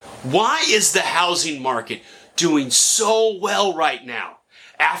Why is the housing market doing so well right now?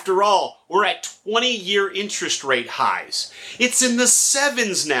 After all, we're at 20-year interest rate highs. It's in the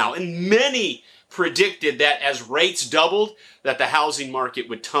 7s now, and many predicted that as rates doubled, that the housing market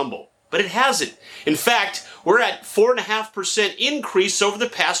would tumble. But it hasn't. In fact, we're at 4.5% increase over the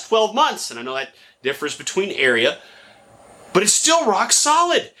past 12 months. And I know that differs between area, but it's still rock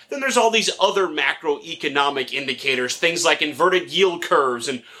solid. Then there's all these other macroeconomic indicators, things like inverted yield curves,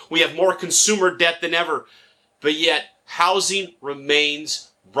 and we have more consumer debt than ever. But yet, housing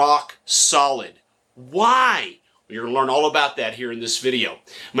remains rock solid. Why? Well, you're going to learn all about that here in this video.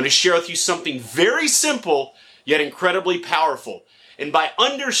 I'm going to share with you something very simple, yet incredibly powerful. And by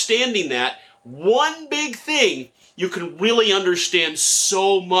understanding that, one big thing, you can really understand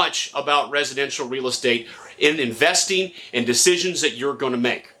so much about residential real estate in investing and decisions that you're going to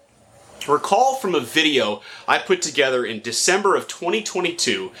make. Recall from a video I put together in December of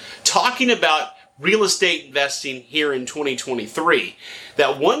 2022 talking about real estate investing here in 2023,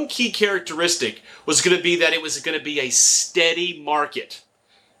 that one key characteristic was going to be that it was going to be a steady market.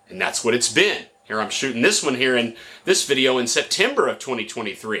 And that's what it's been. Here I'm shooting this one here in this video in September of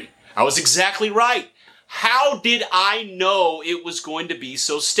 2023. I was exactly right. How did I know it was going to be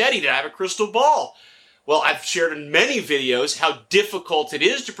so steady? Did I have a crystal ball? Well, I've shared in many videos how difficult it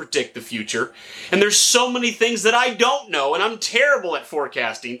is to predict the future, and there's so many things that I don't know, and I'm terrible at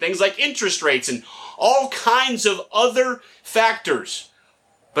forecasting, things like interest rates and all kinds of other factors.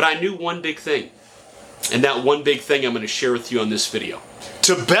 But I knew one big thing, and that one big thing I'm going to share with you on this video.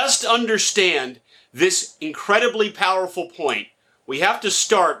 To best understand this incredibly powerful point, we have to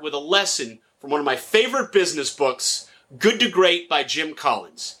start with a lesson from one of my favorite business books, Good to Great by Jim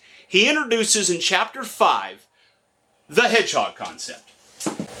Collins. He introduces in chapter 5 the hedgehog concept.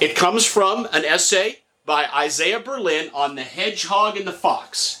 It comes from an essay by Isaiah Berlin on the hedgehog and the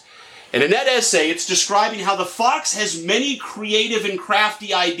fox. And in that essay, it's describing how the fox has many creative and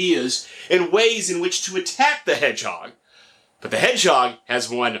crafty ideas and ways in which to attack the hedgehog. But the hedgehog has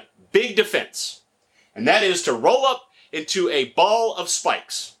one big defense, and that is to roll up into a ball of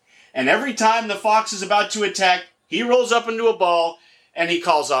spikes. And every time the fox is about to attack, he rolls up into a ball and he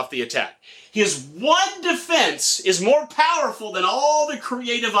calls off the attack. His one defense is more powerful than all the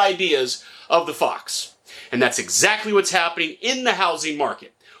creative ideas of the fox. And that's exactly what's happening in the housing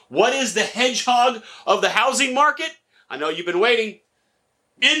market. What is the hedgehog of the housing market? I know you've been waiting.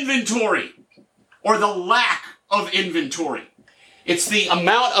 Inventory, or the lack of inventory. It's the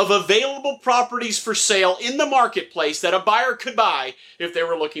amount of available properties for sale in the marketplace that a buyer could buy if they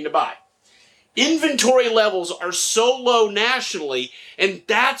were looking to buy. Inventory levels are so low nationally, and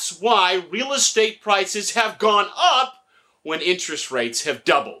that's why real estate prices have gone up when interest rates have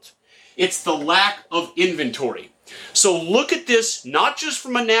doubled. It's the lack of inventory. So look at this not just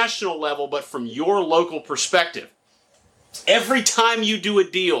from a national level, but from your local perspective. Every time you do a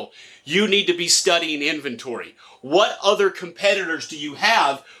deal, you need to be studying inventory. What other competitors do you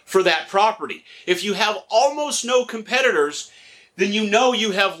have for that property? If you have almost no competitors, then you know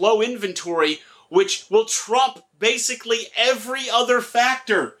you have low inventory, which will trump basically every other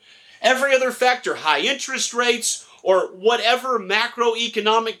factor. Every other factor, high interest rates, or whatever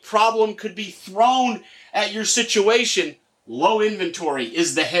macroeconomic problem could be thrown at your situation, low inventory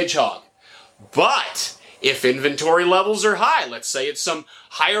is the hedgehog. But if inventory levels are high, let's say it's some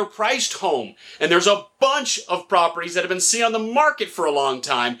higher priced home, and there's a bunch of properties that have been seen on the market for a long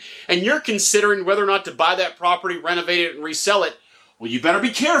time, and you're considering whether or not to buy that property, renovate it, and resell it, well, you better be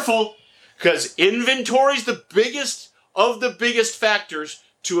careful, because inventory is the biggest of the biggest factors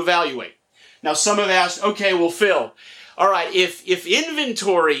to evaluate. Now, some have asked, okay, well, Phil, all right, if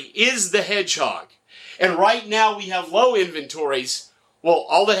inventory is the hedgehog, and right now we have low inventories, well,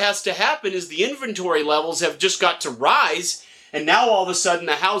 all that has to happen is the inventory levels have just got to rise, and now all of a sudden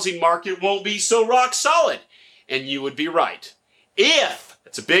the housing market won't be so rock solid. And you would be right. If,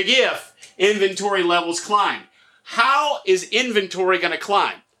 that's a big if, inventory levels climb. How is inventory going to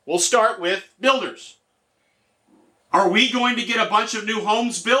climb? We'll start with builders. Are we going to get a bunch of new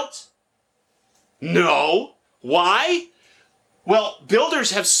homes built? No. Why? Well,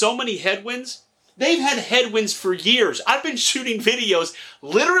 builders have so many headwinds. They've had headwinds for years. I've been shooting videos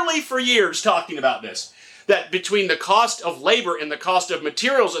literally for years talking about this. That between the cost of labor and the cost of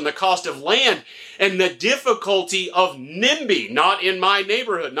materials and the cost of land and the difficulty of NIMBY, not in my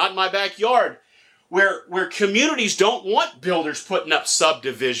neighborhood, not in my backyard, where communities don't want builders putting up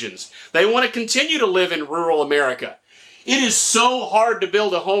subdivisions. They want to continue to live in rural America. It is so hard to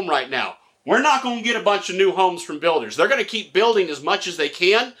build a home right now. We're not going to get a bunch of new homes from builders. They're going to keep building as much as they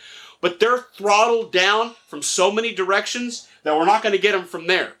can, but they're throttled down from so many directions that we're not going to get them from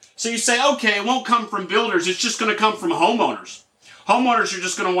there. So you say, okay, it won't come from builders. It's just going to come from homeowners. Homeowners are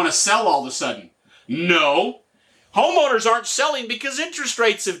just going to want to sell all of a sudden. No. Homeowners aren't selling because interest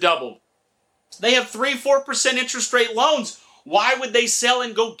rates have doubled. They have 3-4% interest rate loans. Why would they sell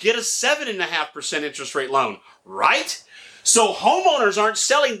and go get a 7.5% interest rate loan? Right? So homeowners aren't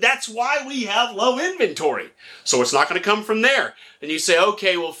selling. That's why we have low inventory. So it's not going to come from there. And you say,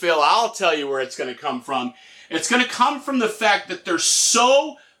 okay, well, Phil, I'll tell you where it's going to come from. It's going to come from the fact that there's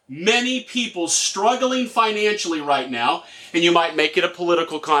so many people struggling financially right now, and you might make it a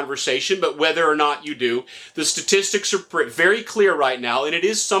political conversation, but whether or not you do, the statistics are very clear right now, and it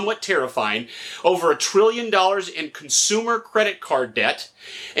is somewhat terrifying. Over $1 trillion in consumer credit card debt,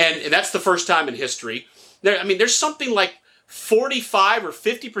 and that's the first time in history. There's something like 45 or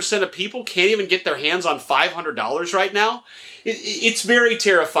 50% of people can't even get their hands on $500 right now. It's very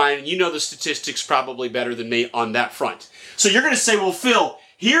terrifying, and you know the statistics probably better than me on that front. So you're going to say, well, Phil,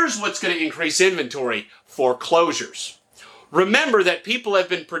 here's what's going to increase inventory: foreclosures. Remember that people have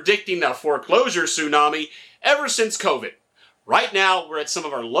been predicting a foreclosure tsunami ever since COVID. Right now, we're at some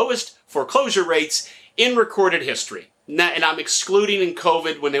of our lowest foreclosure rates in recorded history. And I'm excluding in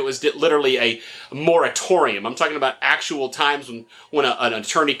COVID when it was literally a moratorium. I'm talking about actual times when an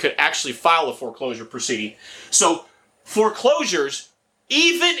attorney could actually file a foreclosure proceeding. So foreclosures,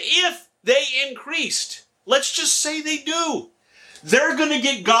 even if they increased, let's just say they do, they're going to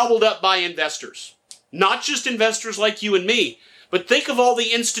get gobbled up by investors. Not just investors like you and me, but think of all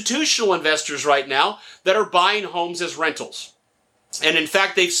the institutional investors right now that are buying homes as rentals. And in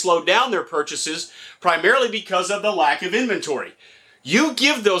fact, they've slowed down their purchases primarily because of the lack of inventory. You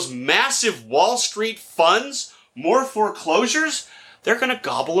give those massive Wall Street funds more foreclosures, they're going to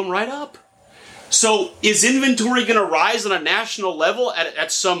gobble them right up. So is inventory going to rise on a national level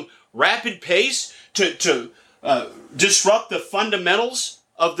at some rapid pace to disrupt the fundamentals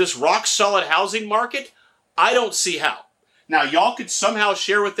of this rock-solid housing market? I don't see how. Now, y'all could somehow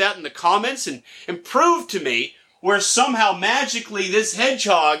share with that in the comments and prove to me where somehow magically this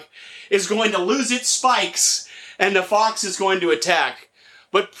hedgehog is going to lose its spikes and the fox is going to attack.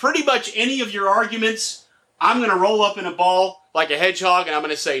 But pretty much any of your arguments, I'm going to roll up in a ball like a hedgehog and I'm going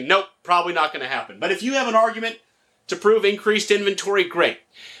to say, nope, probably not going to happen. But if you have an argument to prove increased inventory, great.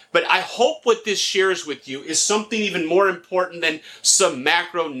 But I hope what this shares with you is something even more important than some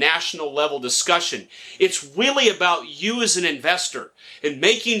macro national level discussion. It's really about you as an investor and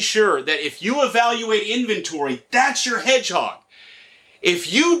making sure that if you evaluate inventory, that's your hedgehog.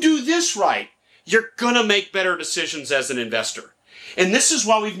 If you do this right, you're going to make better decisions as an investor. And this is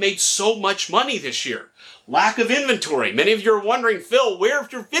why we've made so much money this year. Lack of inventory. Many of you are wondering, Phil, where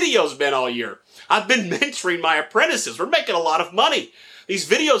have your videos been all year? I've been mentoring my apprentices. We're making a lot of money. These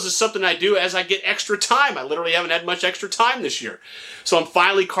videos is something I do as I get extra time. I literally haven't had much extra time this year. So I'm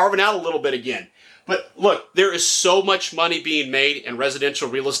finally carving out a little bit again. But look, there is so much money being made in residential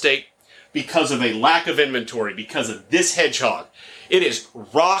real estate because of a lack of inventory, because of this hedgehog. It is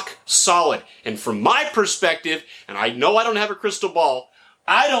rock solid. And from my perspective, and I know I don't have a crystal ball,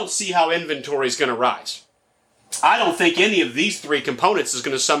 I don't see how inventory is going to rise. I don't think any of these three components is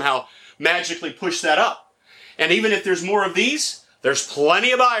going to somehow magically push that up. And even if there's more of these, there's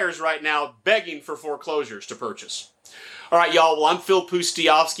plenty of buyers right now begging for foreclosures to purchase. All right, y'all. Well, I'm Phil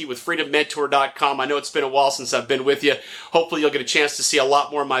Pustiovsky with FreedomMentor.com. I know it's been a while since I've been with you. Hopefully, you'll get a chance to see a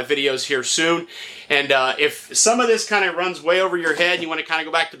lot more of my videos here soon. And if some of this kind of runs way over your head and you want to kind of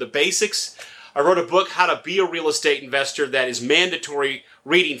go back to the basics, I wrote a book, How to Be a Real Estate Investor, that is mandatory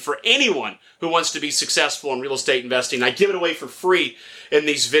reading for anyone who wants to be successful in real estate investing. I give it away for free in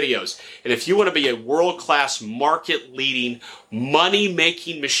these videos. And if you want to be a world-class, market-leading,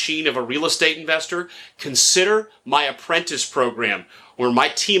 money-making machine of a real estate investor, consider my apprentice program, where my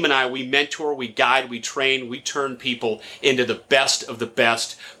team and I, we mentor, we guide, we train, we turn people into the best of the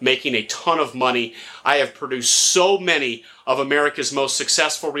best, making a ton of money. I have produced so many of America's most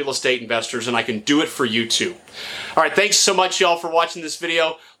successful real estate investors, and I can do it for you too. All right, thanks so much, y'all, for watching this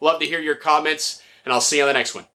video. Love to hear your comments, and I'll see you on the next one.